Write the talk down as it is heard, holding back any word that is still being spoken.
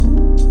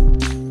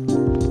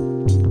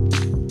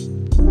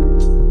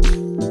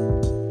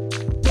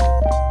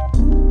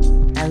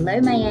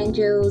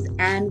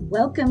and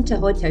welcome to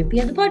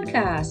Hortopia the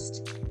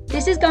podcast.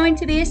 This is going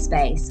to be a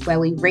space where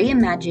we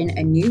reimagine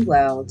a new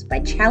world by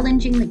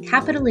challenging the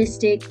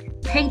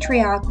capitalistic,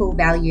 patriarchal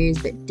values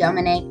that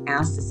dominate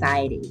our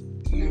society.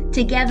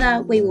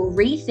 Together, we will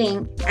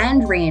rethink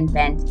and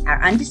reinvent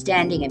our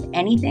understanding of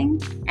anything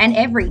and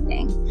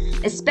everything,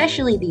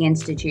 especially the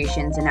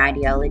institutions and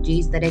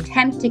ideologies that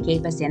attempt to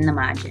keep us in the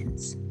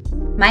margins.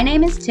 My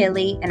name is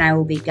Tilly, and I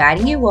will be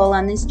guiding you all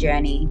on this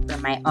journey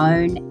from my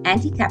own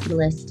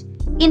anti-capitalist,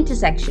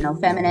 intersectional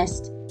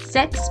feminist,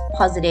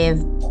 sex-positive,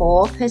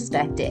 core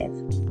perspective.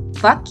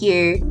 Fuck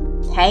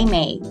you, pay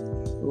me.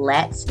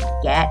 Let's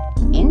get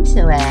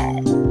into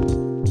it.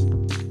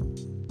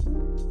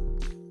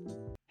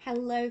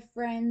 Hello,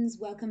 friends.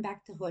 Welcome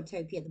back to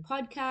Hortopia the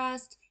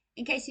podcast.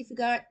 In case you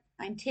forgot,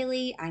 I'm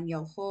Tilly. I'm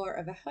your whore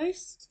of a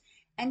host.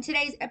 And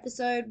today's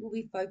episode will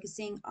be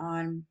focusing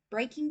on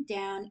breaking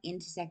down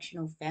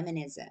intersectional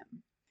feminism.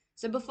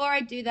 So before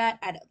I do that,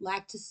 I'd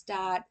like to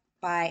start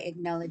by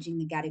acknowledging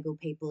the Gadigal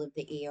people of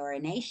the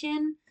Eora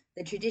Nation,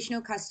 the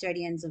traditional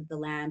custodians of the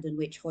land on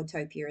which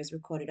Hortopia is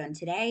recorded on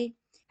today.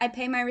 I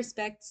pay my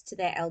respects to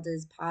their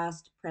elders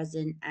past,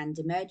 present, and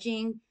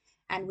emerging,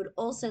 and would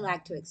also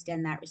like to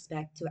extend that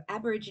respect to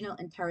Aboriginal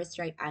and Torres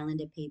Strait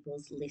Islander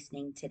peoples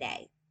listening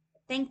today.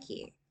 Thank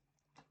you.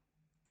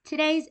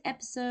 Today's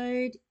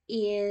episode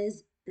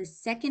is the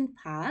second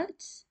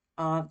part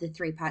of the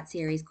three-part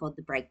series called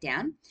The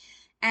Breakdown,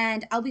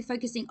 and I'll be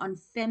focusing on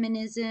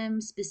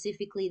feminism,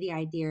 specifically the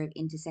idea of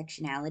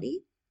intersectionality.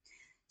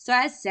 So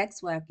as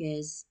sex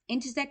workers,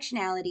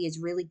 intersectionality is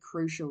really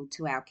crucial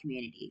to our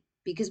community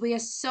because we are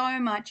so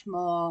much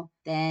more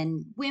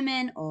than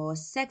women or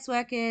sex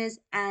workers,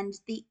 and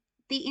the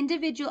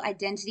individual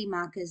identity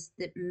markers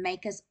that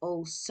make us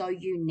all so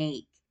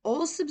unique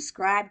all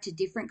subscribe to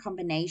different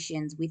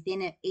combinations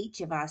within each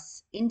of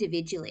us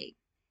individually.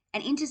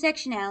 And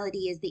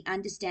intersectionality is the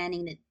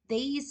understanding that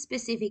these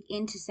specific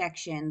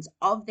intersections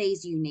of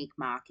these unique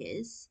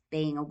markers,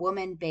 being a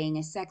woman, being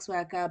a sex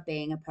worker,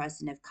 being a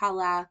person of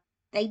color,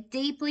 they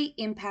deeply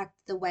impact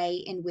the way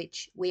in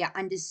which we are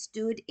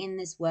understood in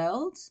this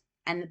world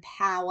and the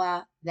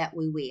power that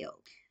we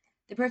wield.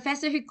 The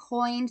professor who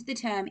coined the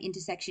term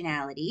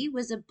intersectionality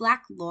was a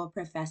Black law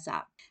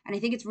professor. And I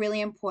think it's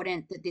really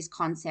important that this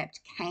concept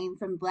came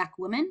from Black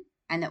women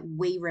and that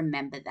we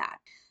remember that.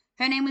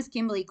 Her name was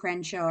Kimberly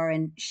Crenshaw,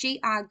 and she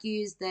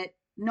argues that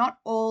not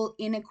all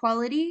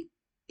inequality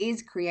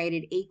is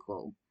created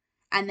equal,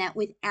 and that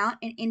without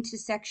an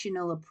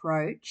intersectional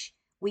approach,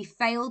 we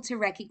fail to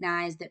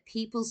recognize that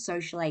people's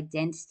social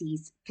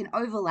identities can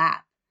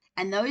overlap.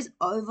 And those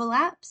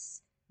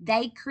overlaps,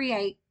 they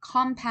create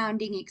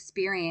compounding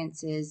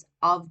experiences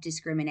of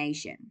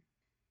discrimination.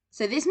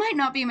 So this might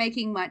not be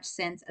making much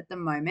sense at the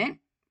moment.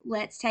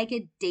 Let's take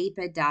a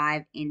deeper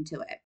dive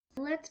into it.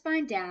 Let's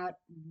find out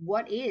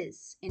what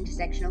is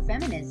intersectional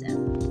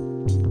feminism.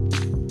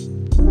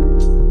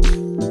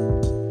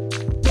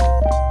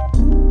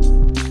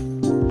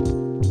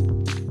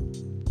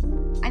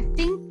 I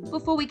think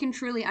before we can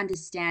truly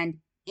understand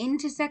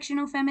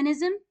intersectional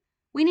feminism,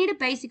 we need a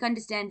basic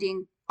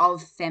understanding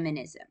of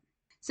feminism.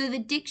 So the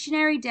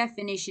dictionary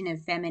definition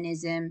of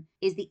feminism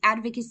is the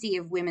advocacy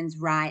of women's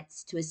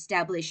rights to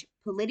establish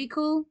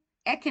political,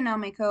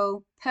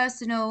 economical,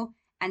 personal,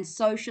 and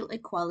social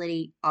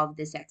equality of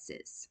the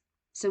sexes.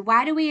 So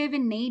why do we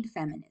even need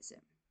feminism?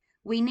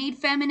 We need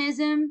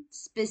feminism,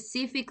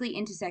 specifically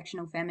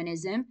intersectional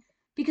feminism,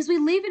 because we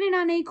live in an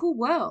unequal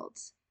world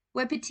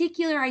where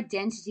particular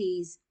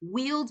identities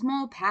wield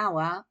more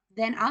power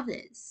than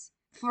others.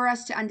 For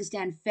us to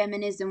understand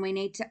feminism, we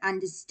need to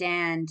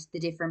understand the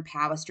different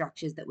power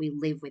structures that we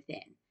live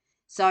within.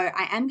 So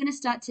I am going to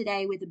start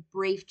today with a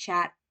brief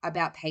chat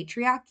about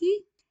patriarchy.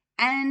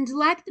 And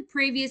like the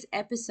previous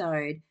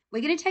episode,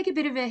 we're going to take a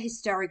bit of a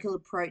historical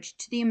approach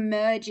to the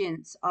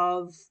emergence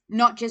of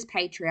not just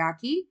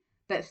patriarchy,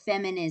 but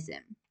feminism.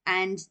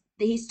 And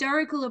the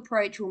historical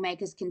approach will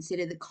make us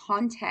consider the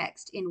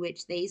context in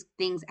which these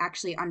things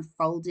actually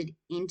unfolded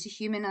into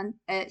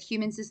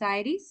human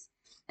societies.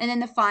 And then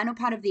the final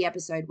part of the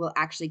episode will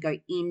actually go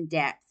in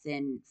depth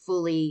and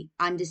fully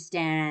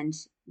understand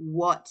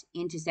what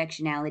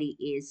intersectionality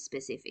is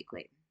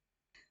specifically.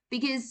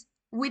 Because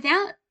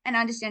without an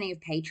understanding of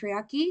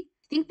patriarchy,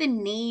 I think the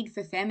need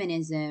for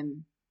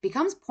feminism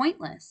becomes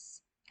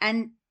pointless.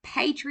 And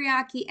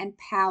patriarchy and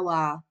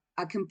power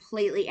are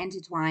completely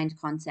intertwined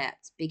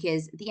concepts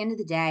because at the end of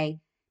the day,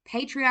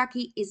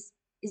 patriarchy is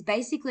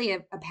basically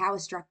a power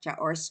structure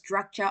or a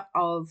structure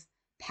of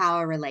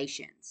power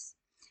relations.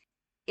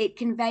 It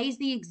conveys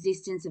the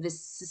existence of a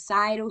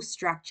societal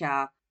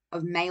structure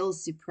of male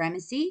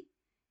supremacy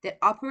that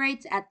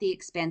operates at the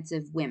expense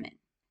of women.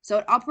 So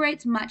it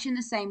operates much in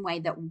the same way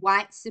that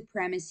white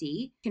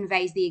supremacy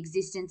conveys the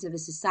existence of a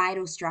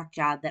societal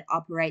structure that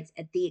operates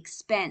at the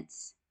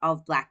expense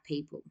of Black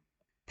people.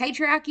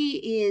 Patriarchy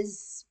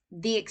is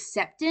the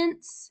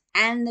acceptance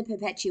and the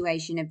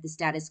perpetuation of the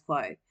status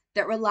quo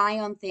that rely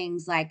on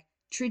things like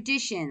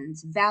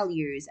traditions,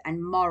 values,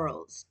 and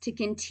morals to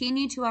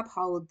continue to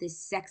uphold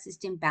this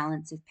sexist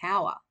imbalance of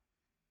power.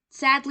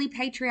 Sadly,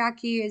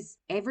 patriarchy is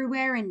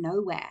everywhere and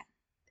nowhere.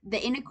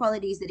 The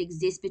inequalities that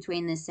exist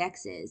between the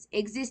sexes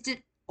exist at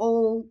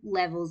all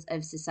levels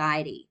of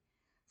society,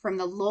 from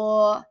the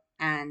law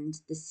and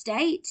the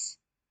state,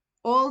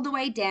 all the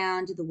way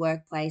down to the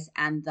workplace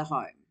and the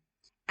home.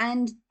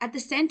 And at the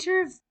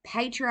center of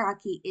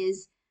patriarchy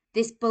is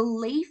this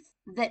belief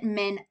that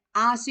men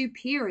are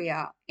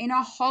superior in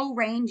a whole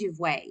range of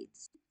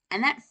ways.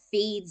 And that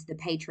feeds the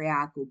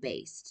patriarchal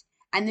beast.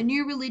 And the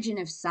new religion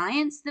of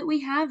science that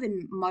we have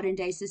in modern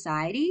day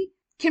society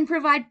can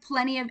provide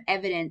plenty of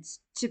evidence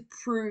to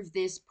prove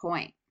this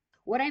point.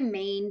 What I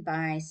mean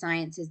by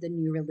science as the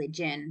new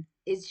religion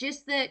is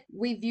just that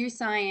we view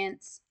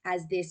science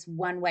as this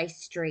one-way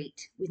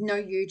street with no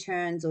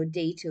U-turns or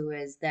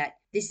detours, that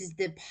this is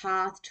the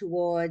path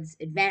towards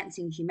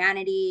advancing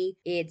humanity.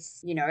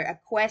 It's, a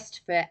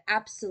quest for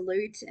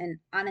absolute and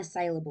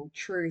unassailable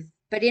truth.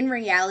 But in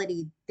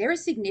reality, there are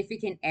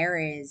significant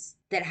errors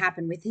that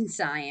happen within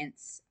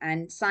science,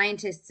 and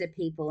scientists are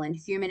people and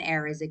human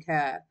errors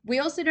occur. We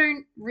also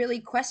don't really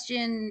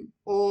question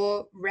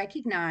or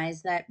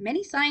recognize that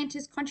many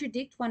scientists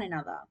contradict one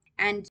another,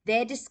 and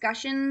their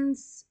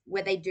discussions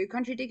where they do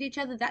contradict each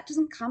other, that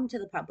doesn't come to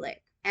the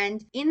public.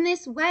 And in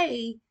this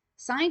way,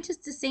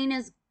 scientists are seen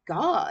as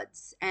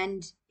gods.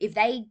 And if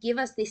they give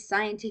us this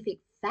scientific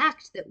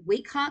fact, that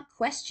we can't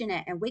question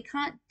it and we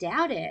can't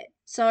doubt it.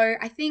 So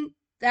I think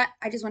that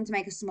I just wanted to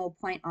make a small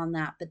point on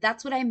that, but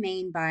that's what I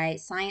mean by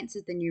science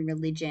is the new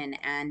religion.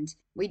 And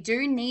we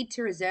do need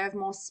to reserve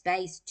more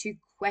space to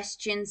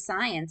question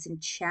science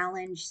and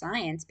challenge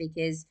science,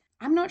 because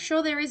I'm not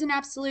sure there is an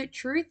absolute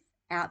truth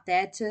out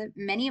there to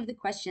many of the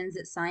questions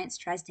that science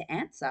tries to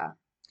answer.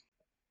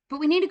 But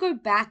we need to go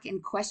back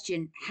and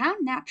question, how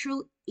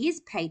natural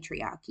is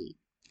patriarchy?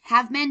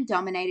 Have men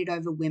dominated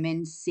over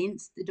women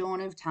since the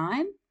dawn of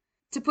time?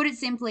 To put it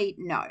simply,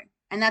 no.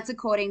 And that's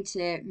according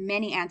to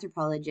many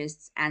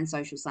anthropologists and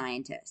social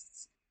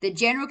scientists. The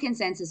general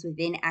consensus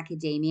within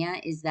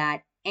academia is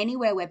that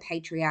anywhere where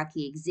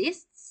patriarchy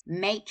exists,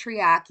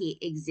 matriarchy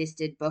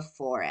existed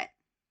before it.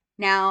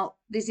 Now,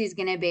 this is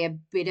going to be a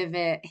bit of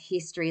a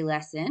history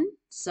lesson.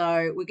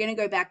 So we're going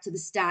to go back to the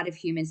start of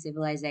human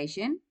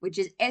civilization, which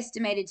is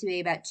estimated to be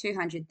about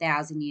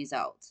 200,000 years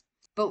old.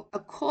 But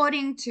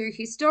according to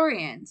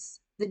historians,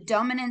 the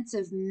dominance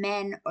of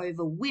men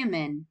over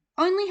women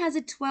only has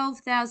a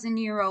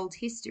 12,000-year-old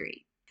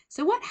history.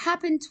 So what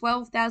happened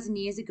 12,000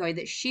 years ago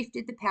that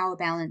shifted the power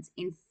balance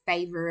in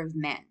favor of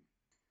men?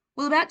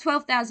 Well, about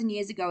 12,000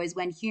 years ago is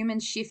when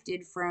humans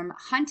shifted from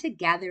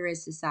hunter-gatherer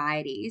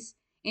societies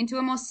into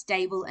a more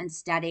stable and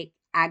static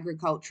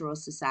agricultural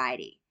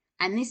society.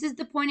 And this is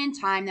the point in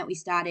time that we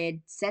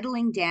started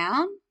settling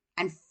down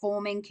and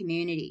forming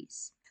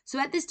communities. So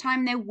at this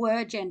time, there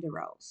were gender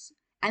roles,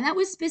 and that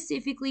was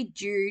specifically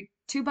due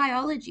to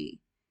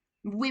biology.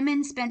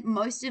 Women spent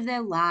most of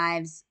their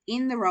lives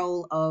in the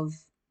role of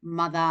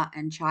mother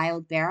and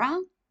child bearer.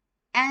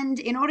 And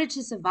in order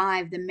to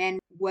survive, the men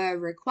were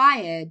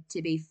required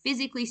to be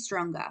physically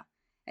stronger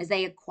as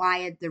they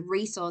acquired the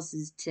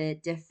resources to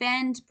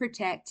defend,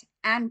 protect,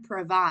 and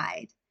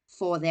provide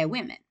for their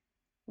women.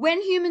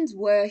 When humans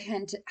were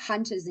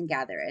hunters and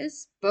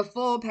gatherers,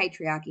 before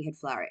patriarchy had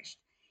flourished,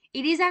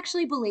 it is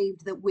actually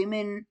believed that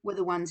women were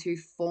the ones who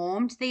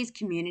formed these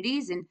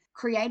communities and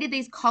created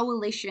these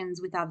coalitions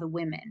with other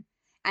women,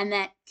 and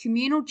that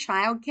communal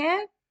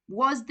childcare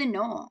was the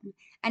norm.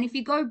 And if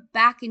you go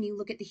back and you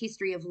look at the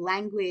history of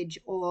language,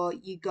 or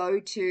you go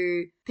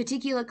to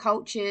particular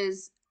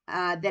cultures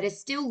that are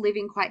still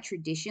living quite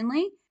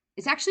traditionally,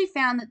 it's actually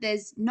found that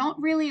there's not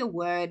really a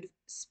word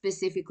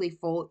specifically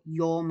for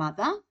your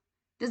mother.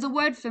 There's a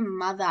word for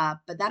mother,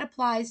 but that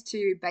applies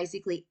to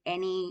basically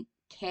any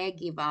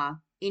caregiver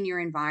in your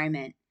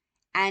environment.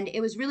 And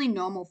it was really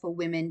normal for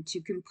women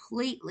to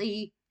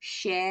completely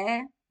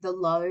share the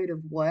load of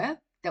work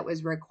that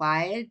was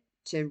required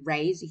to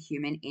raise a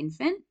human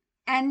infant.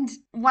 And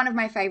one of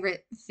my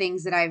favorite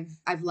things that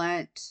I've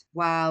learnt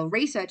while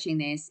researching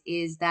this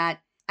is that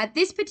at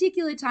this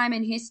particular time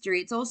in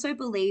history, it's also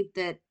believed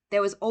that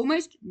there was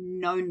almost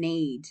no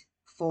need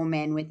for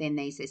men within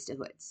these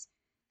sisterhoods.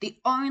 The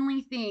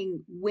only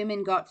thing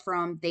women got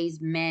from these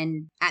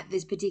men at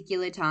this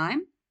particular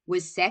time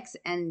was sex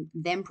and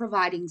them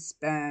providing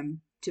sperm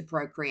to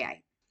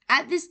procreate.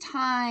 At this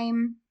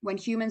time, when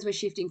humans were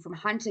shifting from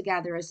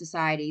hunter-gatherer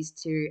societies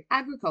to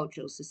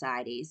agricultural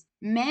societies,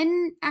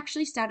 men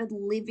actually started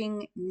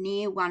living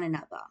near one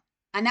another.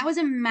 And that was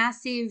a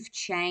massive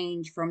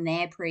change from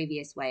their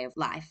previous way of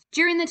life.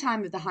 During the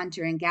time of the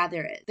hunter and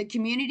gatherer, the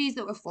communities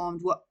that were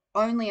formed were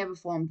only ever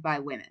formed by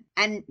women.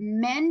 And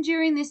men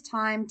during this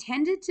time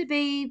tended to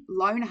be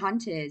lone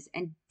hunters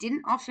and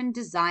didn't often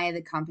desire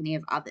the company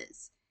of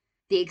others.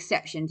 The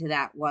exception to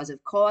that was,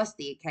 of course,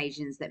 the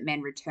occasions that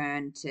men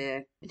returned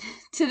to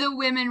the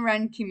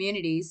women-run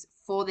communities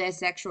for their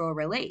sexual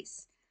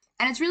release.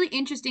 And it's really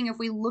interesting if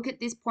we look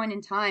at this point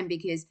in time,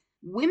 because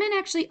women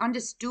actually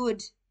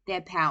understood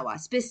their power,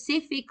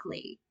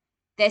 specifically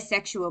their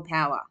sexual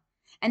power,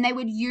 and they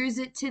would use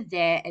it to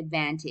their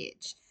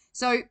advantage.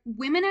 So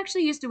women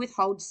actually used to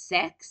withhold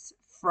sex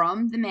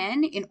from the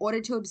men in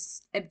order to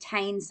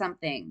obtain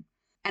something.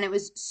 And it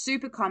was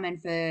super common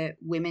for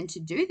women to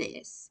do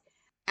this.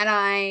 And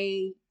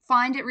I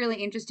find it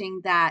really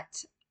interesting that,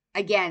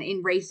 again,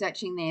 in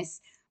researching this,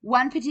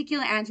 one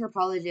particular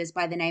anthropologist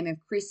by the name of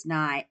Chris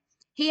Knight,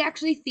 he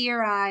actually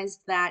theorized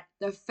that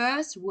the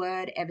first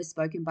word ever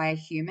spoken by a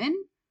human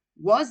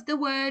was the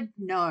word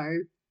no,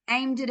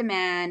 aimed at a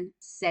man,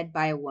 said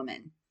by a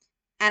woman.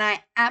 And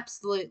I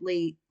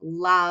absolutely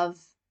love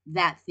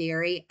that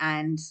theory,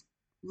 and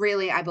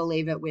really I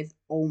believe it with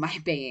all my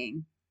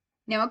being.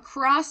 Now,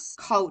 across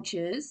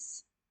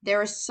cultures, there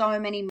are so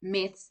many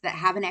myths that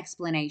have an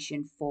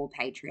explanation for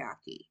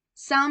patriarchy.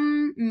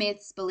 Some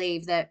myths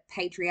believe that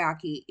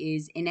patriarchy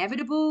is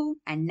inevitable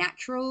and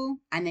natural,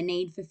 and the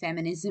need for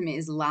feminism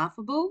is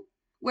laughable.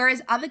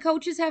 Whereas other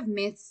cultures have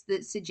myths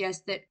that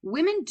suggest that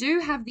women do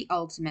have the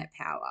ultimate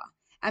power.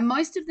 And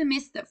most of the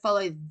myths that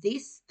follow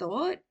this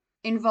thought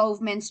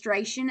involve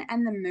menstruation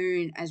and the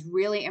moon as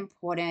really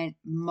important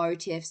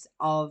motifs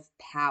of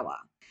power.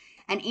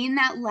 And in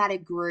that latter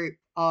group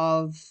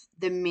of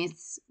the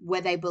myths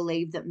where they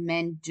believe that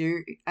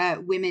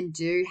women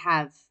do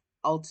have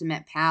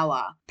ultimate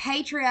power,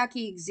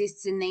 patriarchy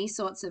exists in these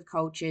sorts of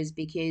cultures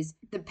because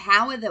the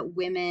power that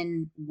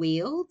women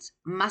wield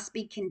must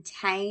be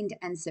contained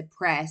and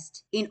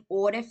suppressed in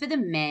order for the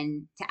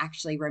men to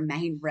actually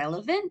remain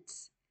relevant.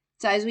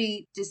 So as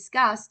we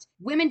discussed,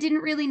 women didn't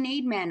really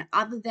need men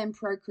other than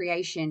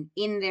procreation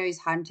in those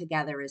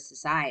hunter-gatherers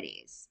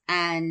societies.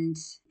 And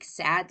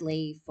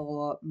sadly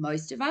for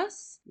most of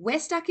us, we're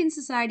stuck in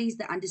societies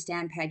that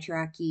understand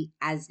patriarchy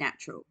as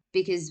natural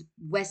because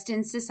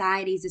Western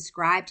societies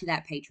ascribe to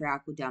that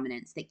patriarchal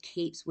dominance that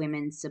keeps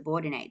women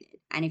subordinated.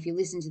 And if you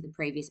listen to the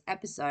previous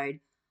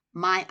episode,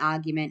 my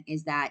argument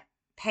is that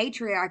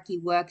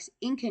patriarchy works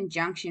in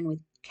conjunction with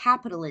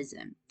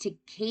capitalism to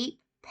keep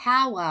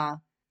power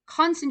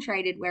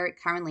concentrated where it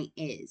currently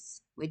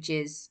is, which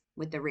is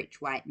with the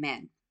rich white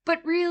men.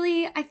 But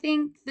really, I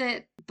think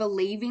that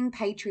believing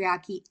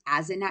patriarchy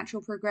as a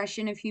natural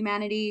progression of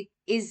humanity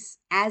is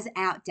as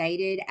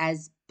outdated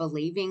as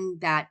believing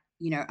that,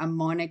 a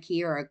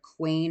monarchy or a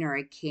queen or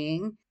a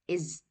king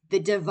is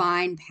the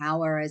divine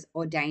power as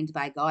ordained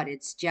by God.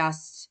 It's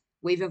just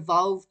we've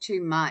evolved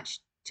too much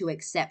to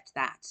accept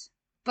that.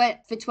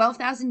 But for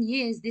 12,000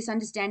 years, this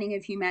understanding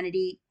of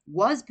humanity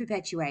was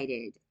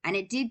perpetuated, and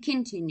it did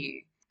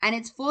continue. And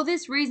it's for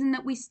this reason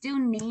that we still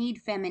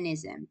need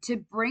feminism to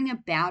bring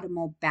about a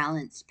more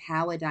balanced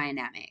power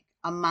dynamic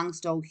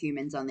amongst all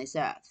humans on this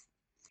earth.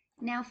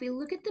 Now, if we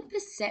look at the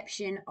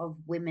perception of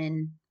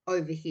women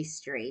over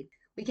history,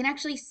 we can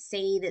actually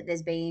see that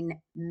there's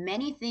been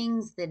many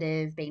things that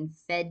have been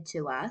fed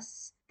to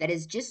us that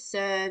has just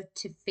served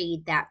to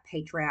feed that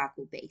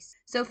patriarchal beast.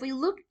 So if we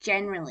look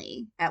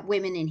generally at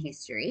women in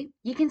history,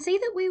 you can see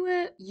that we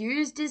were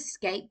used as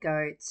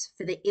scapegoats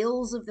for the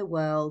ills of the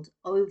world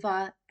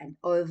over and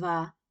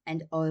over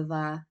and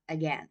over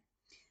again.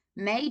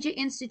 Major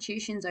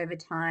institutions over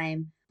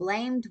time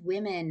blamed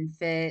women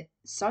for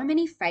so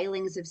many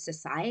failings of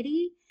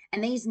society,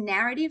 and these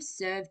narratives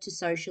serve to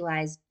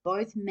socialize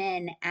both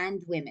men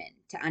and women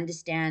to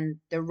understand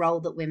the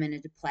role that women are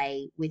to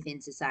play within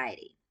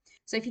society.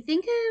 So if you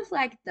think of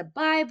like the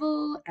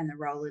Bible and the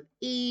role of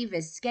Eve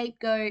as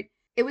scapegoat,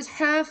 it was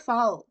her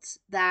fault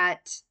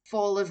that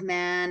fall of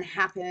man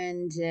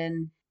happened.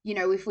 And,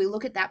 if we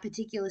look at that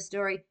particular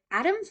story,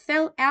 Adam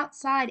fell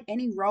outside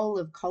any role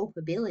of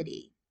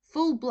culpability.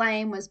 Full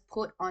blame was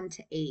put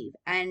onto Eve.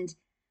 And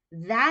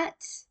that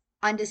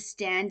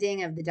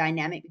understanding of the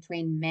dynamic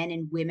between men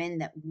and women,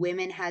 that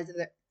women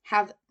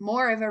have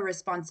more of a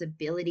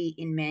responsibility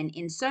in men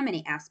in so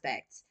many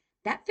aspects,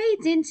 that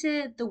feeds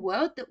into the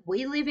world that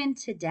we live in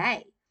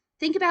today.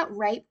 Think about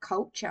rape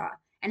culture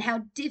and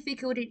how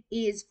difficult it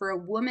is for a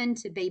woman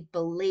to be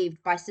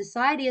believed by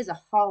society as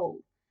a whole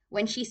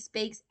when she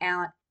speaks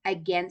out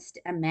against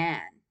a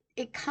man.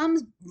 It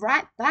comes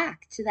right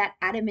back to that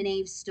Adam and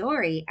Eve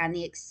story and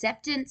the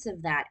acceptance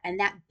of that and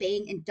that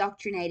being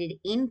indoctrinated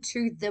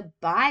into the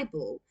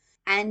Bible.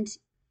 And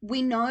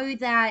we know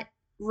that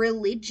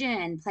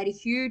religion played a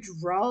huge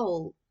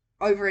role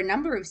over a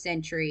number of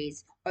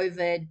centuries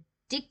over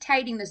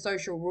dictating the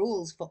social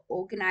rules for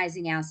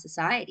organizing our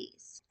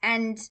societies.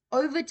 And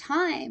over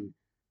time,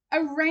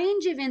 a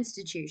range of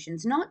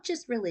institutions, not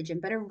just religion,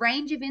 but a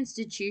range of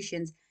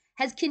institutions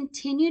has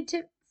continued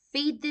to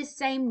feed this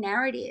same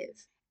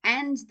narrative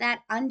and that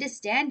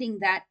understanding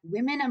that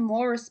women are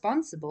more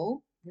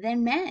responsible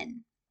than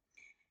men.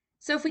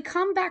 So if we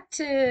come back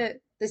to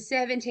the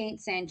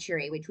 17th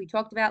century, which we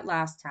talked about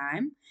last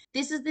time,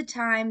 this is the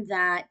time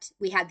that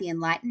we had the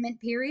Enlightenment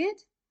period.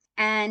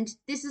 And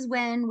this is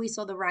when we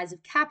saw the rise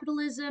of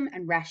capitalism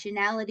and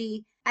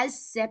rationality as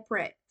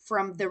separate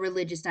from the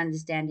religious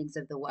understandings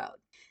of the world.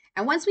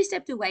 And once we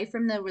stepped away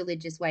from the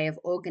religious way of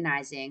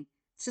organizing,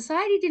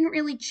 society didn't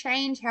really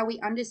change how we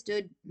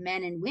understood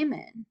men and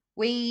women.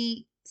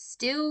 We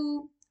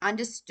still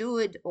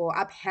understood or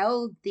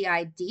upheld the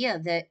idea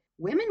that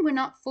women were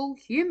not full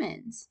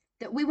humans,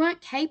 that we weren't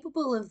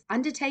capable of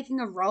undertaking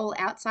a role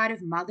outside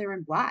of mother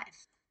and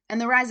wife. And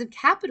the rise of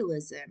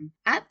capitalism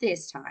at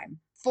this time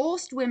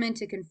forced women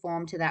to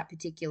conform to that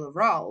particular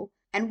role,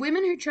 and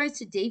women who chose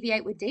to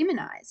deviate were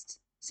demonized.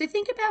 So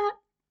think about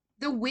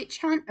the witch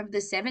hunt of the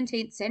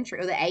 17th century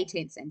or the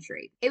 18th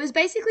century. It was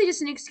basically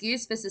just an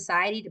excuse for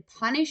society to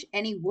punish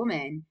any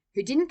woman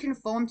who didn't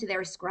conform to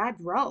their ascribed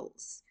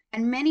roles.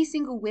 And many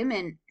single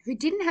women who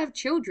didn't have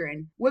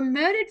children were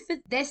murdered for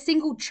their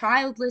single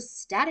childless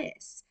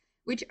status,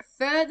 which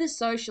further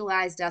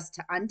socialized us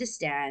to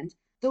understand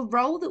the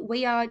role that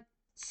we are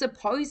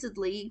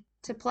supposedly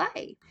to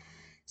play.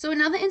 So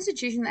another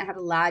institution that had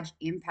a large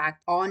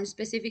impact on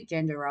specific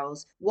gender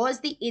roles was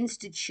the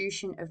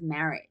institution of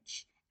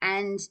marriage.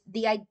 And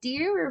the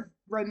idea of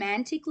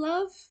romantic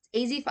love, it's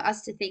easy for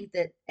us to think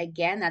that,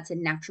 again, that's a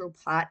natural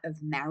part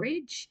of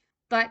marriage,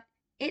 but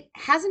it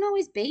hasn't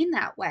always been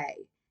that way.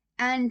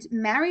 And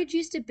marriage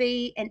used to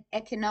be an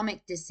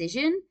economic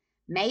decision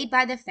made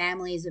by the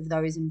families of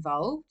those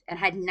involved and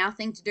had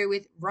nothing to do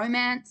with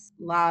romance,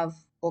 love,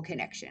 or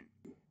connection.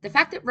 The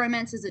fact that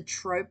romance as a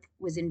trope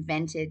was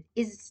invented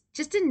is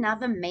just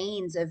another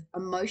means of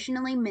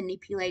emotionally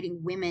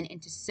manipulating women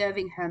into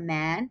serving her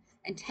man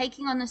and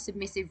taking on the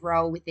submissive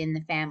role within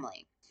the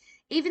family.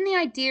 Even the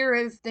idea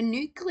of the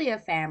nuclear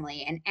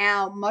family and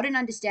our modern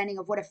understanding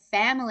of what a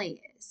family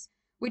is,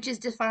 which is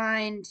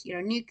defined,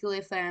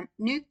 nuclear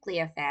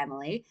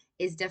family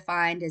is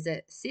defined as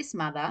a cis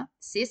mother,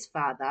 cis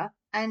father,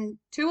 and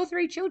 2 or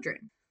 3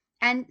 children.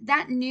 And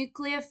that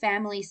nuclear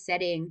family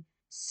setting,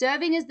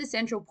 serving as the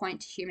central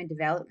point to human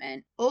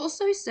development,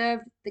 also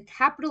served the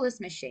capitalist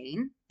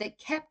machine that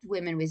kept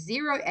women with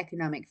zero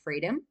economic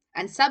freedom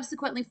and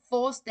subsequently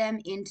forced them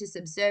into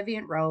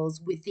subservient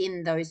roles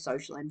within those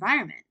social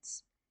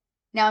environments.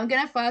 Now, I'm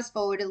going to fast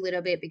forward a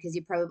little bit because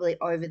you're probably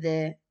over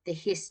the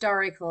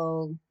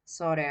historical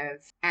sort of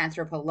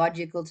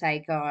anthropological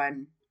take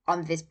on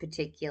this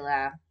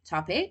particular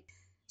topic.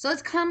 So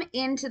let's come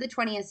into the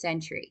 20th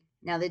century.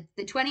 Now, the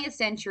 20th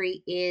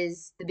century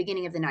is the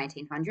beginning of the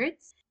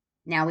 1900s.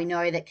 Now, we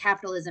know that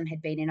capitalism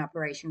had been in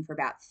operation for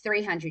about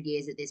 300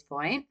 years at this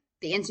point.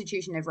 The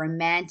institution of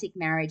romantic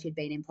marriage had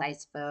been in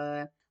place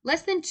for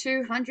less than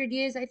 200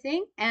 years, I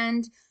think.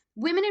 And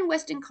women in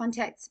Western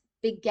contexts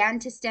began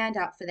to stand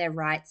up for their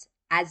rights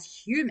as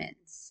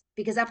humans,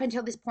 because up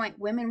until this point,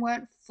 women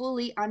weren't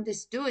fully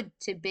understood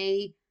to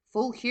be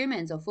full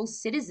humans or full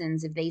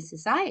citizens of these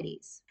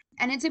societies.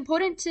 And it's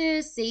important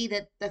to see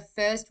that the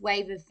first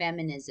wave of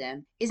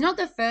feminism is not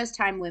the first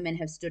time women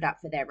have stood up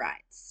for their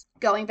rights.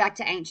 Going back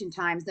to ancient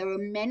times, there were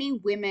many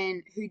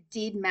women who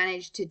did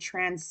manage to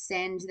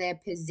transcend their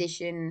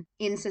position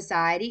in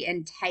society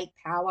and take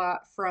power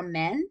from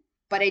men.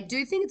 But I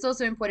do think it's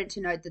also important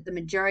to note that the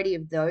majority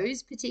of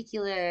those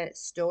particular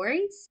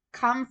stories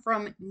come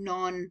from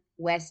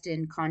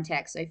non-Western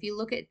contexts. So if you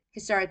look at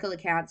historical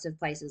accounts of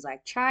places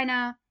like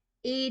China,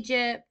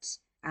 Egypt,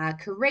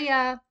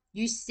 Korea,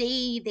 you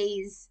see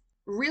these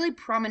really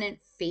prominent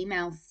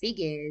female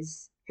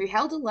figures who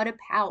held a lot of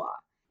power.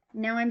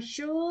 Now, I'm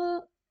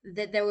sure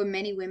that there were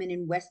many women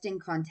in Western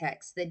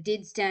contexts that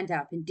did stand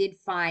up and did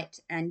fight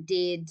and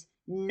did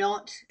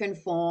not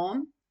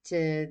conform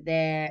to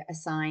their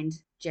assigned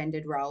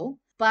gendered role.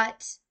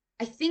 But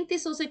I think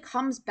this also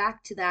comes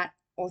back to that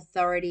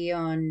authority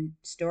on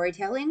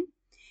storytelling,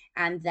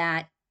 and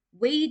that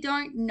we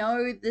don't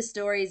know the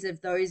stories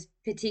of those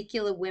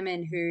particular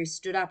women who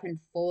stood up and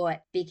fought,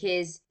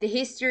 because the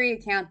history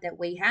account that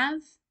we have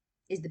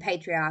is the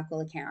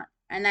patriarchal account.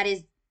 And that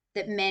is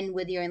that men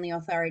were the only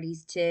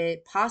authorities to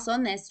pass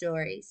on their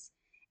stories.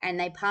 And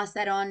they pass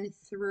that on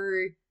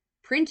through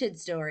printed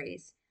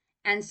stories.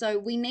 And so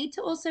we need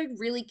to also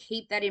really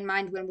keep that in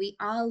mind when we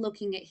are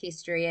looking at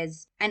history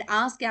and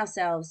ask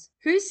ourselves,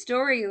 whose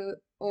story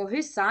or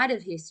whose side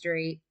of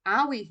history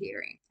are we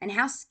hearing? And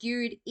how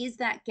skewed is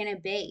that going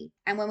to be?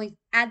 And when we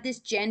add this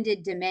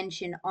gendered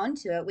dimension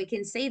onto it, we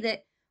can see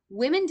that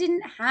women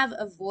didn't have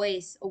a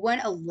voice or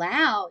weren't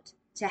allowed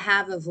to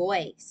have a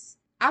voice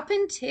up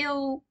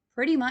until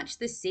pretty much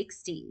the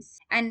 60s.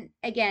 And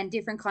again,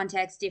 different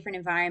contexts, different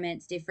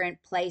environments, different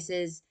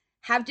places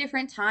have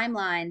different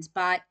timelines,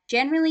 but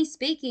generally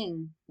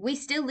speaking, we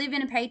still live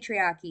in a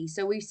patriarchy,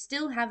 so we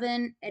still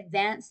haven't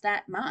advanced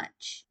that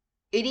much.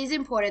 It is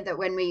important that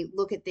when we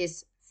look at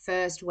this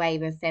first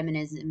wave of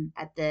feminism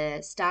at the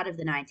start of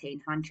the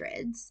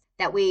 1900s,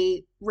 that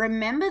we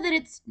remember that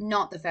it's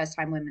not the first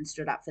time women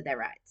stood up for their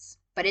rights,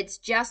 but it's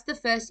just the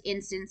first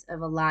instance of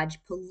a large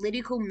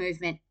political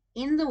movement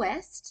in the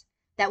West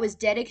that was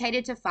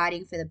dedicated to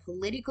fighting for the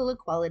political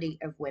equality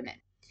of women.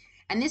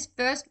 And this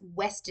first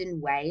Western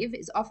wave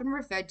is often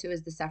referred to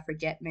as the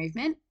suffragette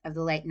movement of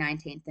the late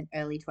 19th and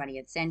early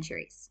 20th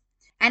centuries.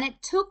 And it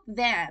took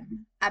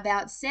them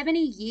about 70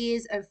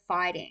 years of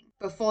fighting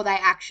before they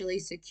actually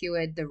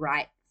secured the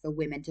right for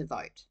women to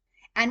vote.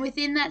 And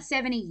within that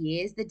 70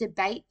 years, the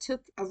debate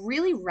took a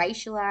really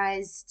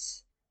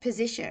racialized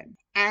position.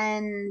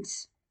 And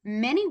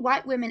many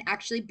white women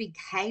actually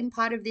became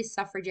part of this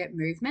suffragette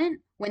movement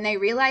when they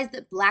realized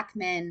that Black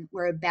men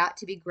were about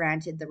to be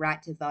granted the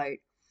right to vote,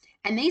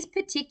 And these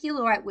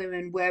particular white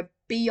women were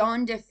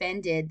beyond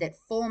offended that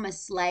former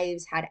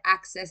slaves had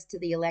access to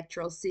the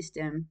electoral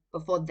system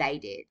before they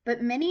did.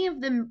 But many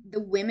of them, the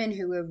women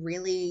who were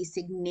really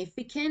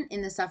significant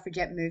in the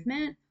suffragette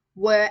movement,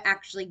 were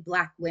actually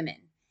Black women.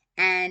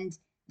 And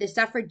the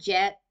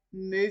suffragette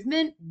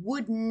movement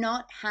would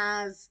not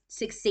have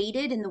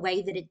succeeded in the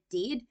way that it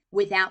did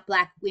without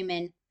Black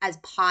women as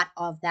part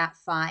of that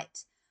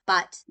fight.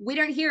 But we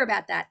don't hear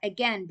about that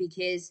again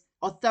because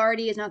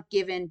authority is not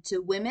given to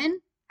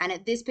women. And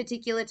at this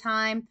particular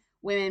time,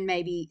 women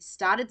maybe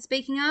started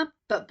speaking up,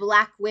 but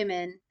Black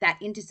women, that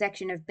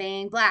intersection of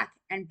being Black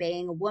and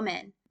being a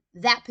woman,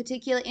 that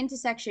particular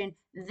intersection,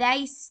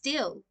 they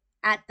still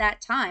at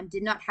that time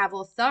did not have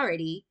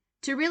authority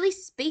to really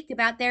speak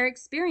about their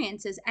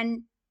experiences.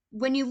 And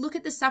when you look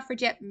at the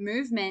suffragette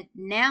movement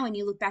now and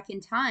you look back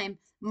in time,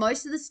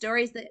 most of the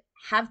stories that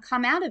have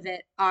come out of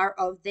it are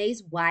of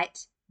these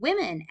white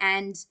women.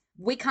 And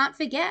we can't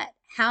forget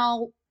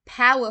how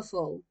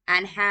powerful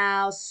and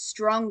how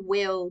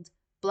strong-willed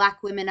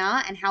Black women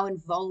are and how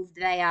involved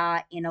they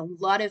are in a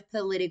lot of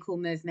political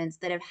movements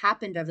that have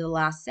happened over the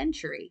last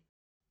century.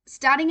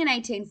 Starting in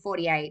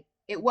 1848,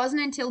 it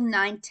wasn't until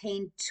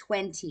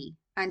 1920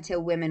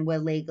 until women were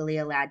legally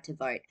allowed to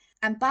vote.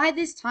 And by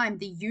this time,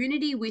 the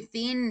unity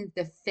within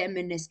the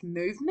feminist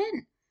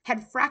movement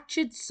had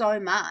fractured so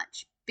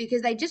much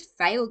because they just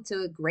failed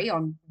to agree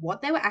on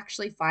what they were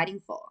actually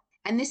fighting for.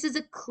 And this is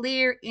a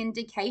clear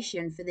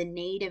indication for the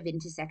need of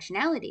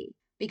intersectionality,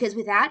 because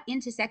without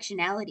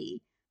intersectionality,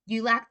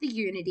 you lack the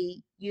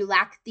unity, you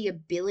lack the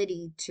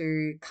ability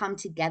to come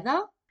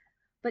together.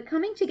 But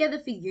coming together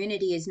for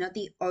unity is not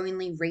the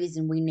only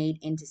reason we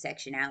need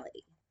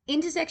intersectionality.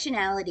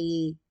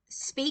 Intersectionality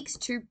speaks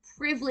to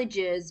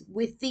privileges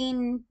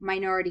within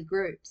minority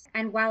groups.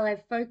 And while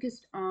I've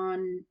focused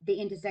on the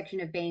intersection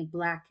of being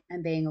Black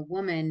and being a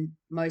woman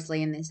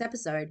mostly in this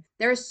episode,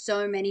 there are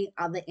so many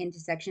other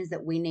intersections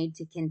that we need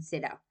to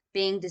consider.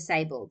 Being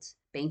disabled,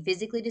 being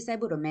physically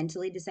disabled or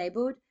mentally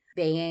disabled,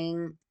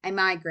 being a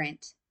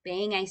migrant,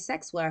 being a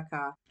sex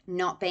worker,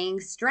 not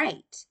being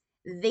straight.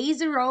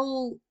 These are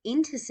all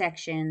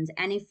intersections.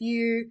 And if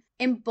you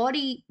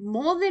embody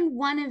more than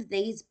one of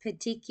these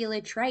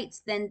particular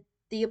traits, then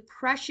the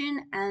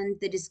oppression and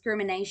the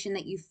discrimination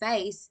that you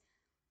face,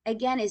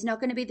 again, is not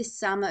going to be the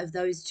sum of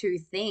those two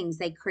things.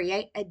 They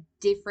create a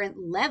different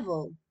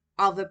level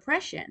of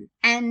oppression.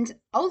 And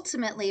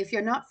ultimately, if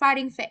you're not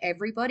fighting for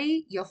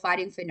everybody, you're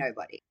fighting for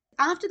nobody.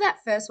 After that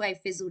first wave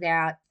fizzled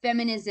out,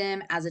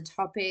 feminism as a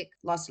topic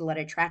lost a lot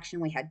of traction.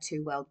 We had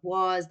 2 world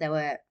wars. There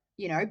were,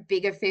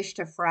 bigger fish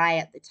to fry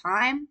at the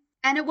time.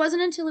 And it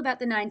wasn't until about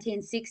the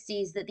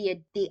 1960s that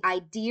the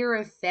idea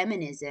of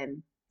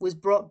feminism was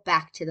brought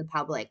back to the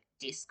public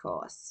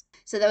discourse.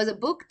 So there was a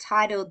book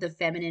titled The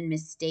Feminine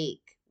Mystique,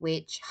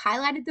 which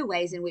highlighted the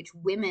ways in which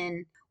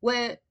women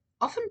were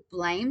often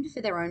blamed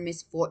for their own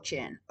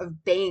misfortune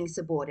of being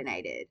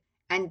subordinated.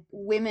 And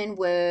women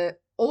were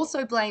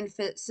also blamed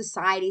for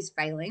society's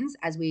failings.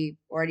 As we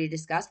already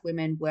discussed,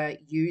 women were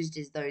used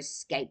as those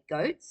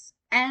scapegoats.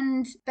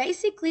 And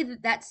basically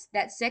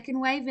that second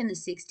wave in the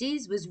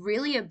 60s was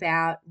really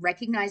about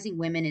recognizing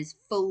women as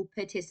full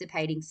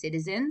participating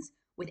citizens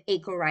with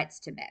equal rights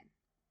to men.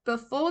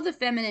 Before The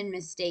Feminine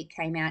Mystique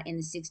came out in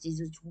the 60s,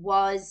 which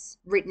was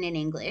written in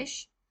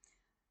English,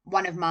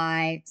 one of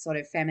my sort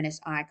of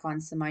feminist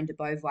icons, Simone de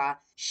Beauvoir,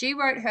 she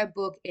wrote her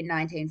book in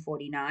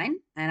 1949,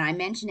 and I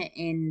mention it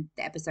in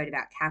the episode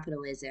about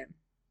capitalism.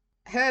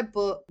 Her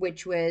book,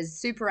 which was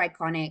super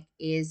iconic,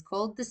 is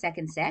called The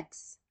Second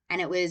Sex, and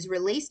it was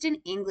released in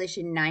English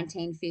in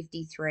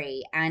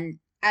 1953. And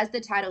as the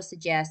title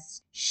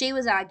suggests, she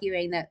was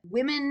arguing that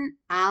women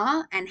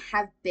are and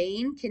have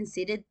been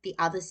considered the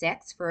other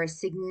sex for a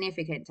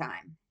significant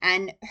time.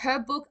 And her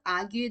book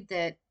argued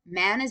that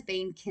man has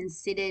been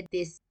considered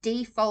this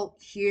default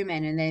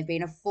human and they've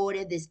been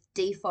afforded this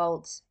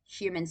default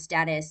human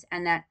status,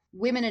 and that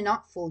women are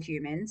not full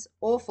humans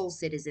or full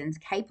citizens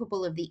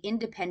capable of the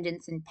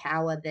independence and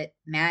power that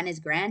man is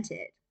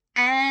granted.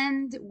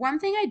 And one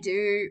thing I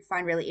do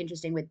find really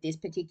interesting with this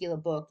particular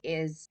book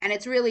is, and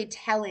it's really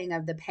telling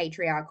of the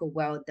patriarchal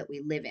world that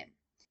we live in.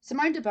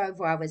 Simone de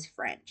Beauvoir was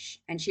French,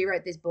 and she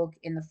wrote this book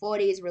in the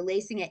 40s,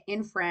 releasing it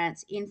in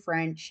France in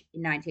French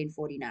in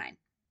 1949.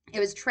 It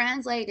was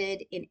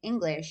translated in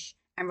English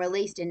and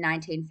released in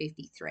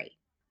 1953.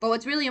 But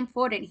what's really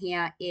important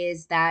here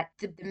is that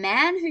the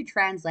man who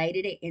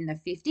translated it in the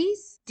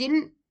 50s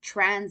didn't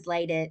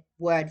translate it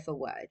word for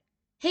word.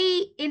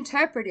 He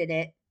interpreted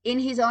it in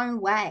his own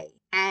way.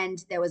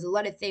 And there was a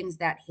lot of things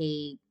that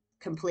he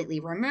completely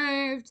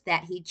removed,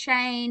 that he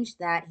changed,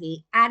 that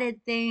he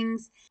added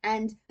things.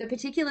 And the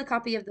particular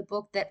copy of the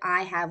book that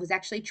I have was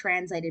actually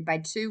translated by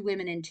 2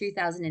 women in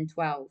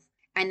 2012.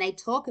 And they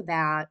talk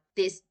about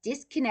this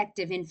disconnect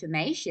of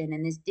information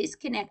and this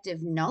disconnect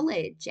of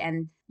knowledge.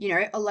 And,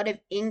 a lot of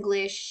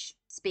English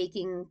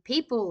speaking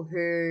people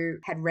who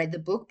had read the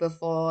book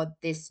before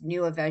this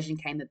newer version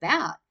came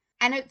about.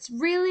 And it's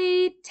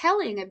really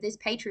telling of this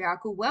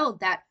patriarchal world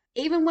that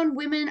even when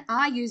women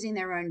are using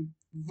their own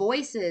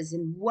voices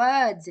and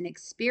words and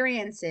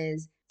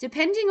experiences,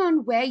 depending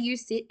on where you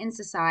sit in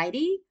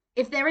society.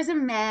 If there is a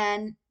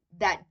man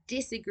that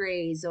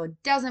disagrees or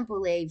doesn't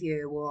believe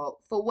you, or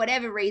for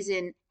whatever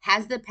reason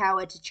has the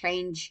power to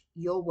change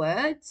your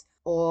words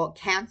or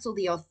cancel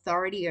the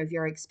authority of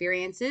your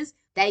experiences,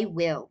 they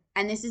will.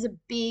 And this is a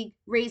big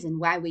reason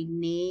why we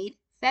need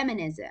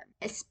feminism,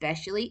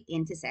 especially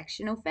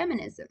intersectional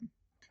feminism.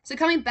 So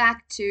coming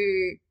back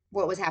to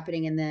what was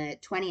happening in the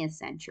 20th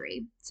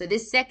century. So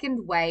this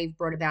second wave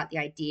brought about the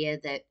idea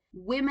that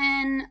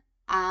women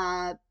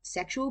are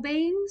sexual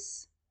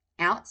beings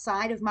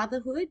outside of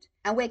motherhood,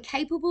 and we're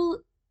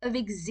capable of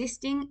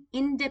existing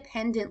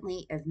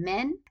independently of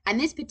men. And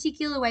this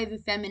particular wave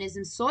of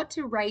feminism sought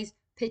to raise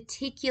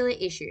particular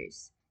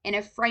issues in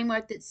a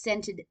framework that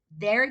centered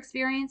their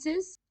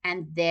experiences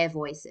and their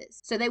voices.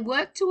 So they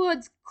worked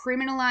towards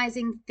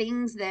criminalizing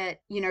things that,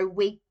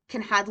 we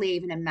can hardly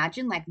even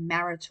imagine, like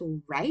marital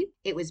rape.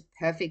 It was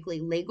perfectly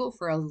legal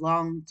for a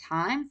long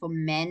time for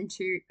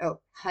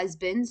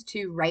husbands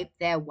to rape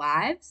their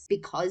wives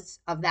because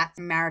of that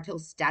marital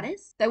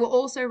status. They were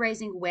also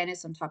raising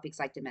awareness on topics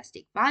like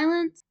domestic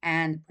violence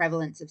and the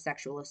prevalence of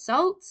sexual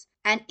assaults,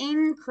 and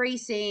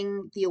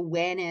increasing the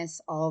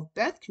awareness of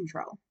birth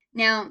control.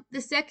 Now,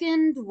 the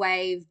second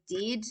wave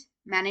did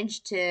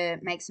manage to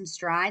make some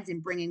strides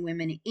in bringing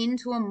women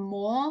into a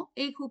more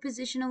equal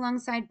position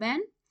alongside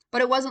men.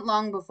 But it wasn't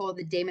long before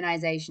the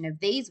demonization of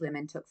these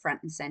women took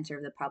front and center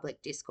of the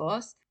public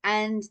discourse.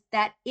 And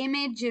that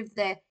image of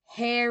the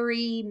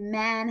hairy,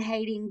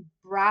 man-hating,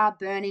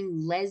 bra-burning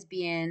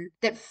lesbian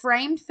that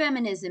framed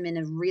feminism in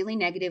a really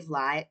negative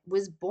light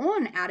was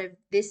born out of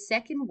this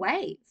second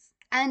wave.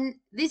 And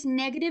this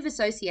negative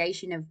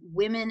association of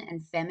women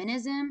and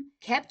feminism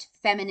kept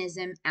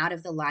feminism out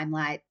of the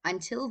limelight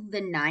until the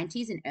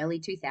 90s and early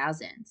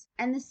 2000s.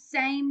 And the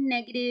same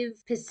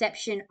negative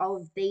perception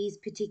of these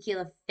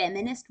particular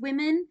feminist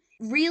women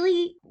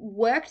really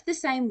worked the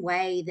same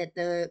way that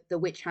the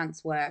witch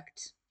hunts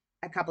worked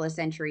a couple of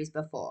centuries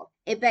before.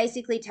 It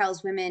basically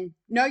tells women,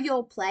 know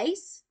your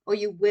place or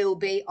you will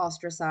be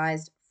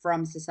ostracized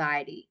from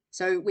society.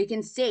 So we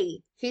can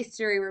see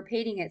history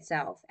repeating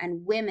itself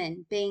and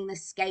women being the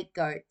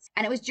scapegoats.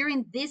 And it was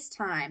during this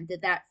time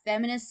that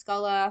feminist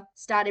scholar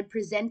started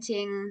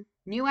presenting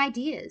new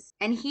ideas.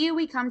 And here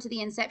we come to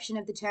the inception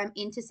of the term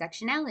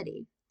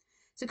intersectionality.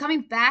 So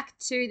coming back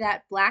to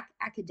that Black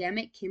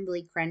academic,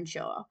 Kimberly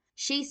Crenshaw,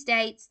 she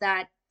states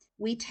that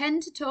we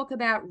tend to talk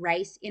about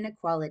race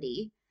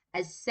inequality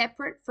as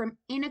separate from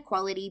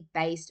inequality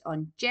based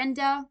on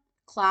gender,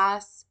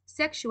 class,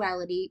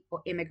 sexuality,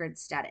 or immigrant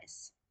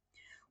status.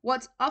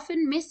 What's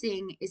often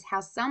missing is how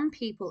some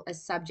people are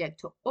subject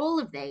to all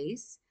of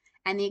these,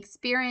 and the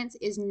experience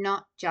is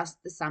not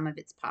just the sum of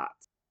its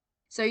parts.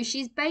 So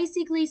she's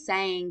basically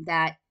saying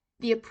that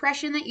the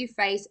oppression that you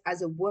face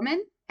as a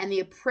woman and the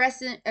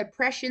oppression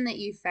that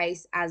you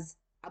face as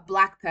a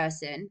Black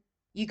person,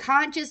 you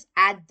can't just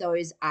add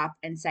those up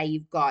and say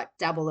you've got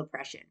double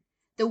oppression.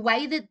 The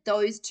way that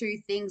those two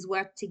things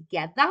work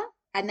together,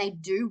 and they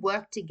do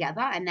work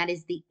together, and that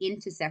is the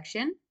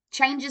intersection,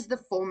 changes the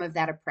form of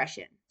that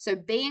oppression. So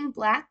being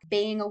Black,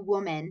 being a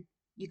woman,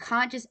 you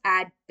can't just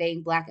add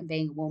being Black and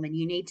being a woman.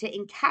 You need to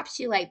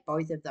encapsulate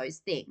both of those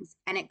things,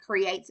 and it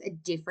creates a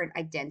different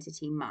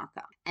identity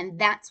marker. And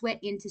that's where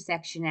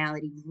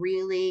intersectionality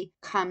really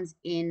comes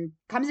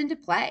into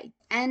play.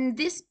 And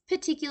this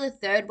particular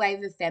third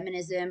wave of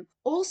feminism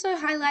also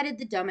highlighted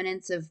the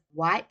dominance of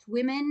white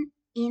women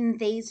in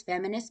these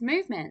feminist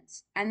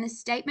movements. And the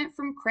statement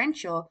from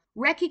Crenshaw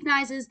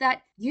recognizes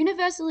that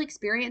universal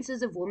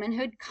experiences of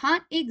womanhood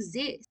can't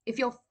exist if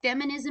your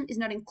feminism is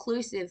not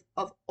inclusive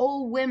of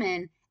all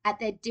women at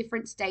their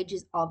different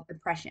stages of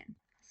oppression.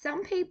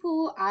 Some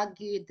people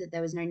argued that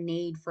there was no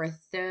need for a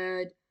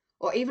third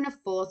or even a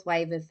fourth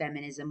wave of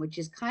feminism, which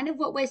is kind of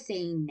what we're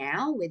seeing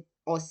now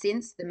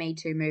since the Me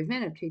Too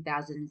movement of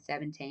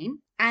 2017.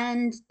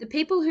 And the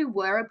people who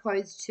were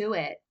opposed to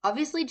it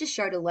obviously just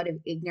showed a lot of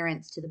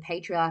ignorance to the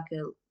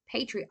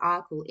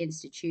patriarchal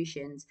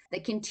institutions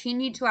that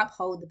continue to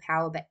uphold the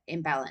power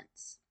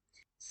imbalance.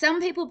 Some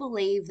people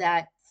believe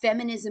that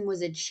feminism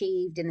was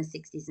achieved in the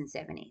 60s and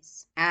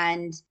 70s.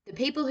 And the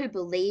people who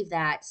believe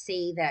that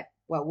see that,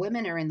 well,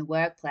 women are in the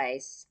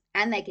workplace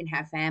and they can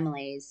have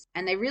families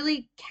and they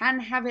really can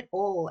have it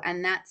all.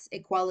 And that's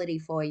equality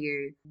for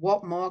you.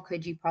 What more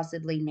could you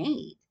possibly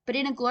need? But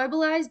in a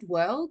globalized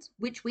world,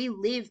 which we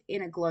live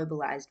in a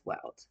globalized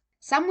world,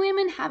 some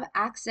women have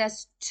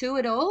access to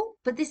it all,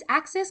 but this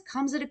access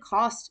comes at a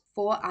cost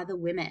for other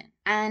women.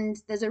 And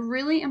there's a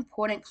really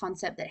important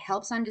concept that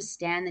helps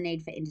understand the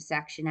need for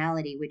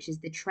intersectionality, which is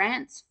the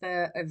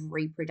transfer of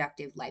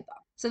reproductive labor.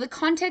 So the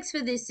context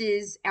for this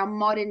is our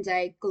modern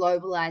day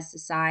globalized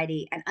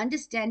society and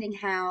understanding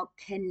how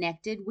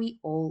connected we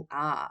all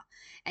are.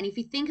 And if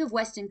you think of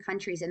Western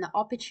countries and the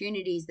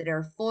opportunities that are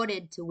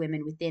afforded to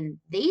women within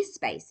these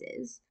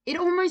spaces, it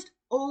almost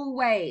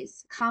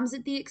always comes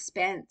at the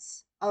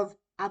expense of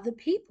other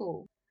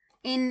people.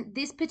 In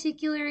this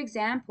particular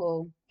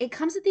example, it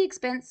comes at the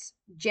expense,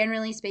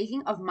 generally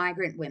speaking, of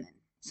migrant women.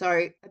 So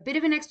a bit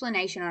of an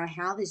explanation on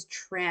how this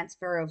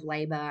transfer of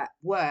labor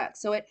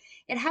works. So it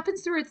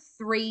happens through a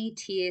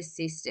three-tier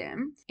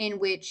system in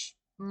which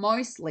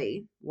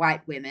mostly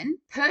white women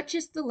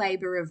purchase the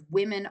labor of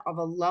women of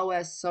a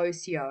lower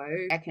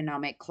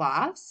socio-economic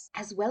class,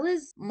 as well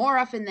as more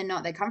often than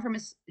not, they come from a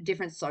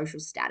different social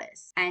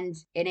status. And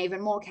in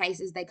even more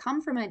cases, they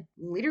come from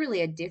literally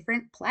a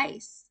different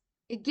place.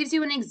 It gives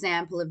you an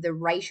example of the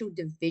racial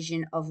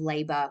division of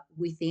labor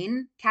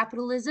within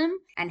capitalism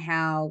and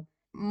how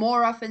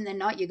more often than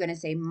not, you're going to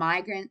see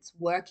migrants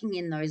working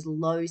in those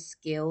low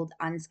skilled,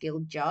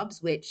 unskilled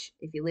jobs, which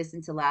if you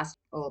listen to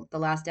the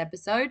last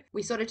episode,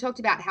 we sort of talked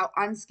about how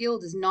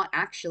unskilled is not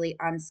actually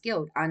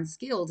unskilled.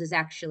 Unskilled is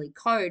actually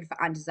code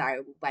for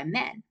undesirable by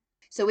men.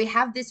 So we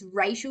have this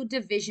racial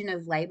division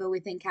of labor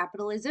within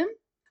capitalism,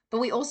 but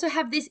we also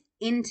have this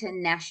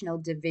international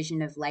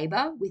division of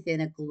labor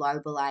within a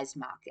globalized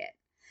market.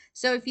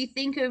 So if you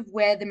think of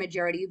where the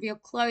majority of your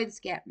clothes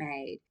get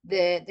made,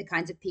 the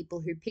kinds of people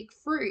who pick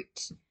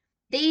fruit,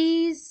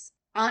 these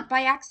aren't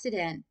by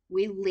accident.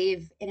 We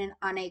live in an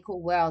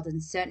unequal world,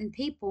 and certain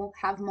people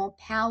have more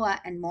power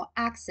and more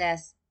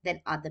access than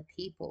other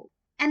people.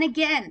 And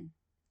again,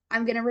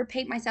 I'm going to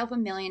repeat myself a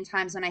million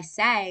times when I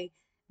say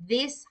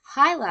this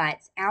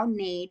highlights our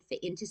need for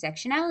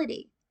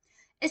intersectionality,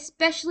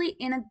 especially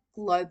in a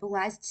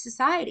globalized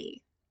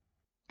society.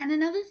 And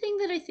another thing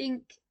that I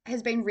think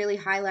has been really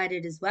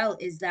highlighted as well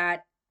is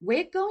that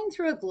we're going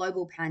through a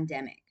global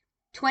pandemic.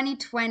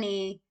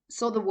 2020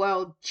 saw the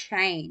world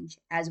change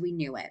as we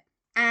knew it.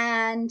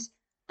 And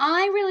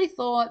I really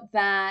thought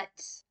that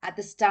at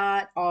the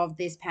start of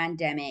this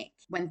pandemic,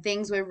 when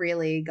things were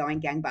really going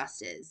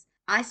gangbusters,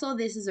 I saw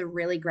this as a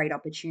really great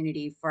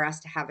opportunity for us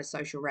to have a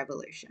social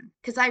revolution.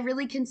 Because I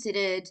really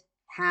considered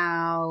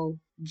how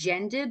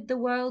gendered the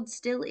world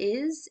still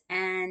is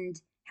and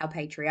how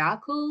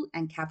patriarchal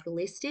and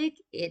capitalistic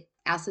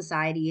our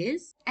society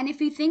is. And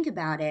if you think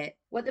about it,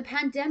 what the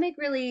pandemic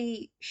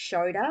really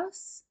showed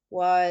us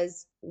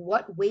was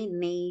what we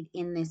need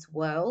in this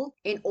world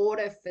in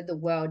order for the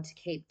world to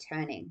keep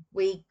turning.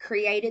 We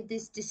created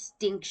this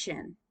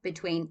distinction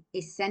between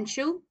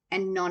essential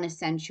and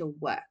non-essential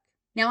work.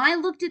 Now, I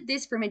looked at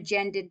this from a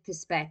gendered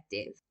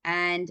perspective,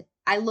 and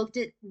I looked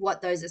at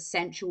what those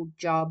essential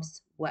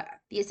jobs were.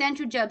 The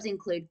essential jobs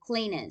include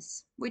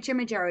cleaners, which are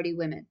majority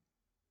women,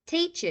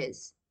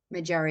 teachers,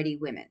 majority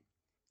women,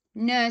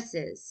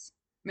 nurses,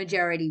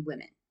 majority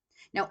women.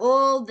 Now,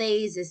 all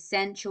these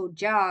essential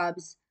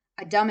jobs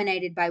are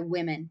dominated by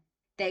women.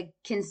 They're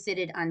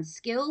considered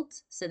unskilled,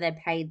 so they're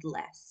paid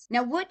less.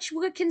 Now, which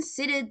were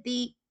considered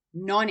the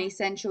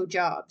non-essential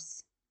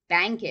jobs?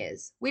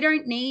 Bankers, we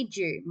don't need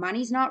you.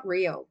 Money's not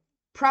real.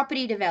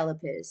 Property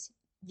developers,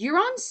 you're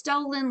on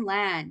stolen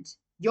land.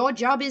 Your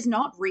job is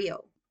not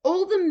real.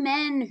 All the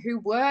men who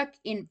work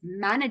in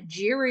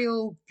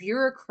managerial,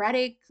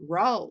 bureaucratic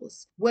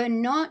roles were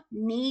not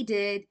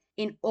needed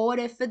in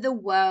order for the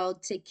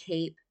world to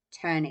keep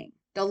turning.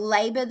 The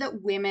labor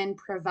that women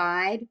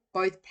provide,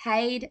 both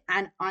paid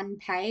and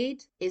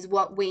unpaid, is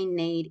what we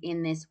need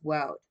in this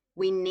world.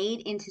 We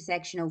need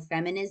intersectional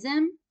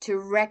feminism to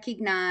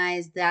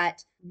recognize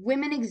that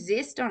women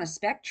exist on a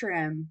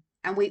spectrum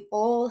and we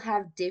all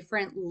have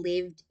different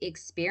lived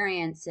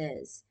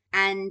experiences.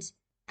 And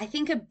I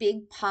think a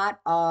big part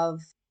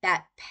of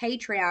that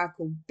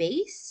patriarchal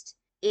beast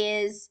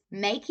is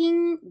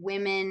making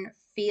women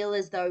feel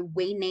as though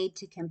we need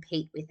to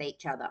compete with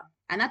each other.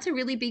 And that's a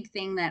really big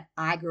thing that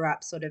I grew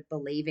up sort of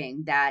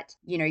believing, that,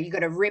 you got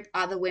to rip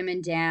other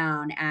women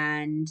down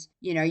and,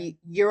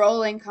 you're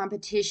all in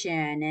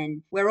competition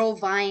and we're all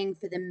vying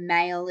for the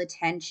male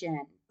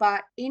attention.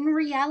 But in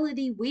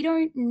reality, we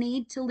don't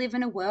need to live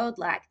in a world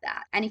like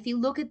that. And if you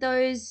look at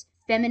those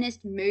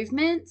feminist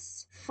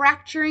movements,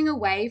 fracturing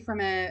away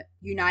from a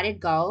united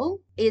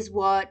goal is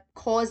what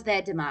caused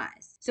their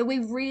demise. So we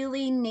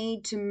really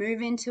need to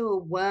move into a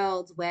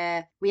world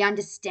where we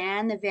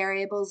understand the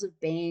variables of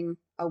being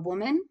a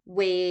woman.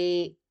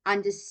 We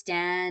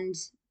understand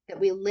that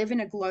we live in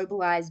a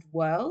globalized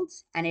world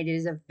and it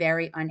is a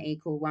very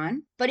unequal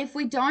one. But if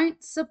we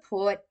don't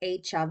support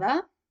each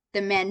other,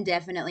 the men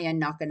definitely are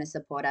not going to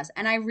support us.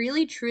 And I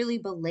really truly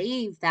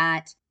believe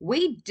that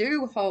we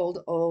do hold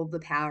all the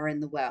power in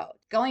the world.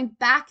 Going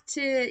back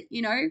to,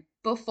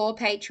 before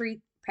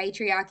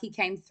patriarchy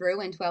came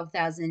through in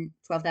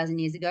 12,000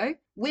 years ago,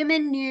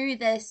 women knew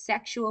the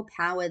sexual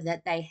power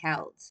that they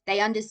held.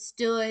 They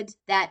understood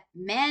that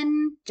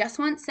men just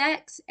want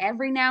sex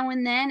every now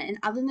and then. And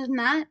other than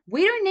that,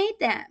 we don't need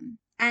them.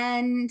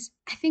 And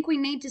I think we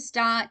need to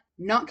start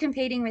not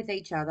competing with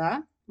each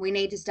other. We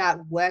need to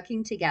start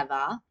working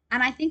together.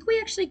 And I think we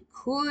actually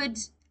could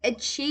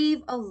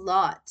achieve a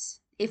lot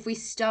if we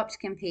stopped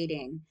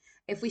competing,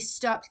 if we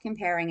stopped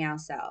comparing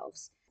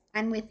ourselves.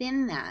 And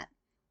within that,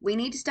 we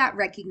need to start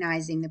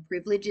recognizing the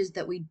privileges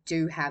that we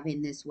do have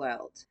in this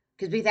world.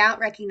 Because without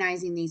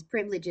recognizing these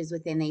privileges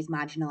within these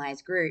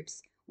marginalized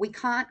groups, we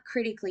can't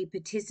critically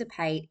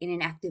participate in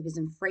an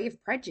activism free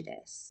of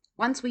prejudice.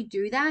 Once we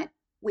do that,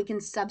 we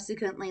can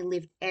subsequently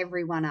lift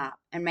everyone up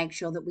and make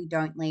sure that we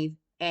don't leave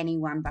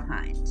anyone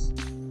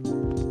behind.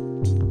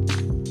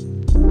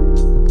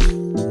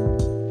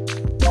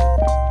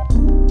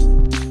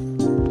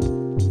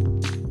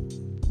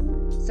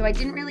 I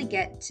didn't really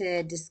get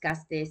to discuss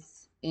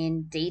this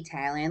in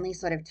detail. I only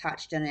sort of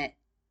touched on it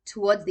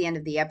towards the end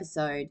of the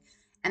episode,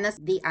 and that's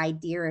the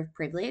idea of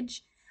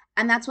privilege.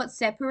 And that's what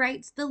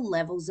separates the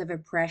levels of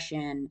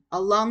oppression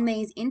along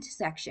these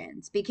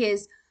intersections,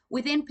 because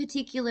within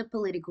particular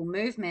political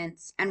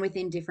movements and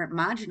within different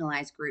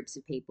marginalized groups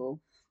of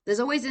people, there's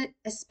always a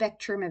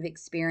spectrum of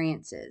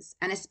experiences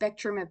and a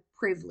spectrum of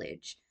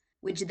privilege,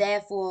 which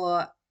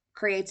therefore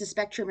creates a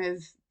spectrum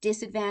of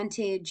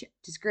disadvantage,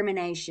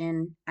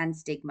 discrimination, and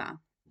stigma.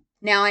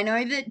 Now, I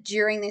know that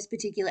during this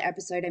particular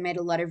episode, I made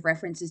a lot of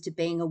references to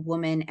being a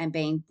woman and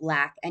being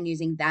Black and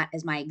using that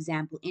as my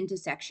example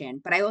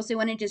intersection. But I also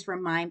want to just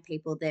remind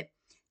people that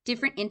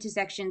different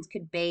intersections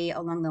could be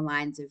along the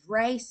lines of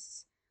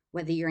race,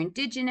 whether you're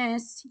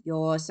Indigenous,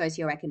 your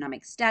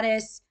socioeconomic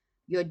status,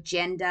 your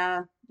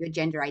gender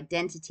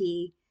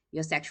identity,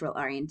 your sexual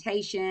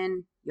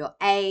orientation, your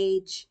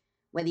age,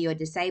 whether you're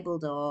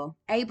disabled or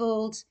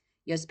abled,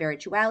 your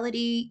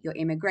spirituality, your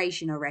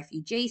immigration or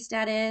refugee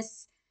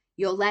status,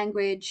 your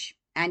language,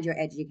 and your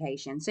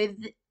education. So,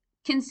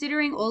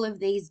 considering all of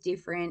these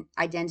different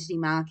identity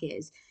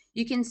markers,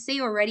 you can see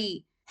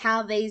already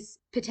how these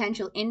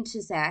potential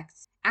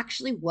intersects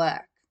actually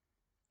work.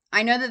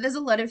 I know that there's a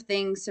lot of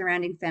things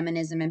surrounding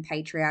feminism and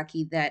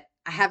patriarchy that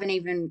I haven't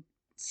even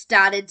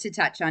started to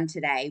touch on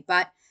today,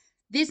 but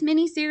this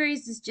mini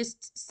series is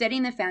just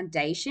setting the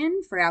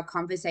foundation for our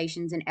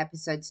conversations and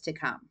episodes to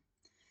come.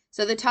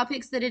 So the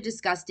topics that are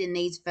discussed in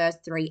these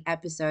first 3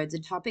 episodes are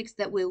topics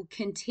that will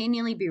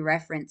continually be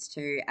referenced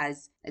to,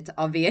 as it's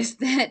obvious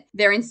that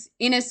they're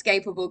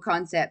inescapable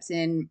concepts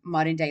in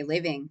modern day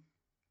living.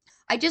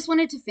 I just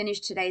wanted to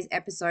finish today's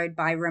episode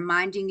by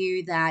reminding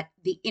you that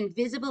the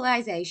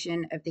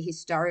invisibilization of the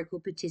historical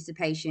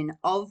participation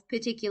of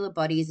particular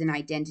bodies and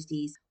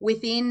identities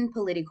within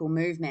political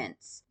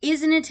movements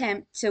is an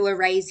attempt to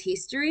erase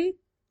history,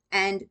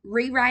 and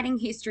rewriting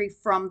history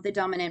from the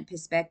dominant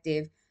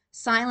perspective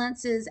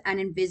silences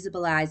and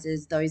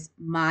invisibilizes those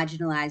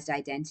marginalized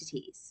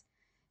identities.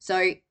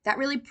 So that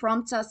really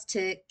prompts us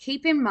to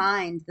keep in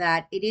mind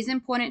that it is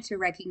important to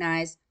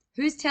recognize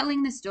who's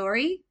telling the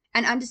story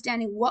and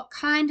understanding what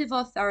kind of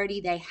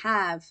authority they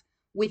have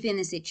within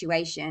the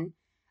situation,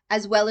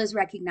 as well as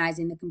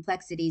recognizing the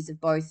complexities of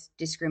both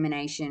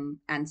discrimination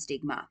and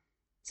stigma.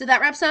 So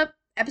that wraps up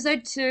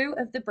episode 2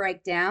 of The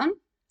Breakdown.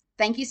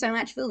 Thank you so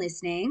much for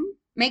listening.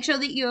 Make sure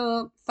that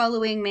you're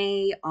following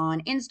me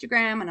on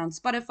Instagram and on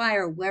Spotify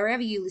or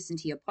wherever you listen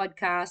to your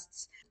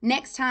podcasts.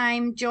 Next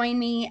time, join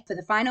me for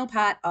the final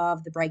part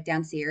of the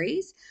Breakdown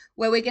series,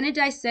 where we're going to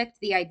dissect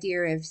the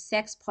idea of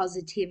sex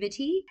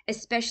positivity,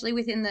 especially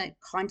within the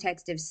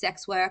context of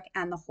sex work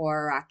and the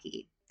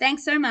hierarchy.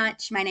 Thanks so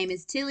much. My name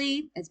is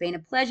Tilly. It's been a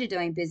pleasure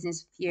doing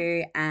business with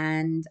you,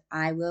 and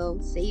I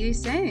will see you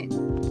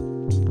soon.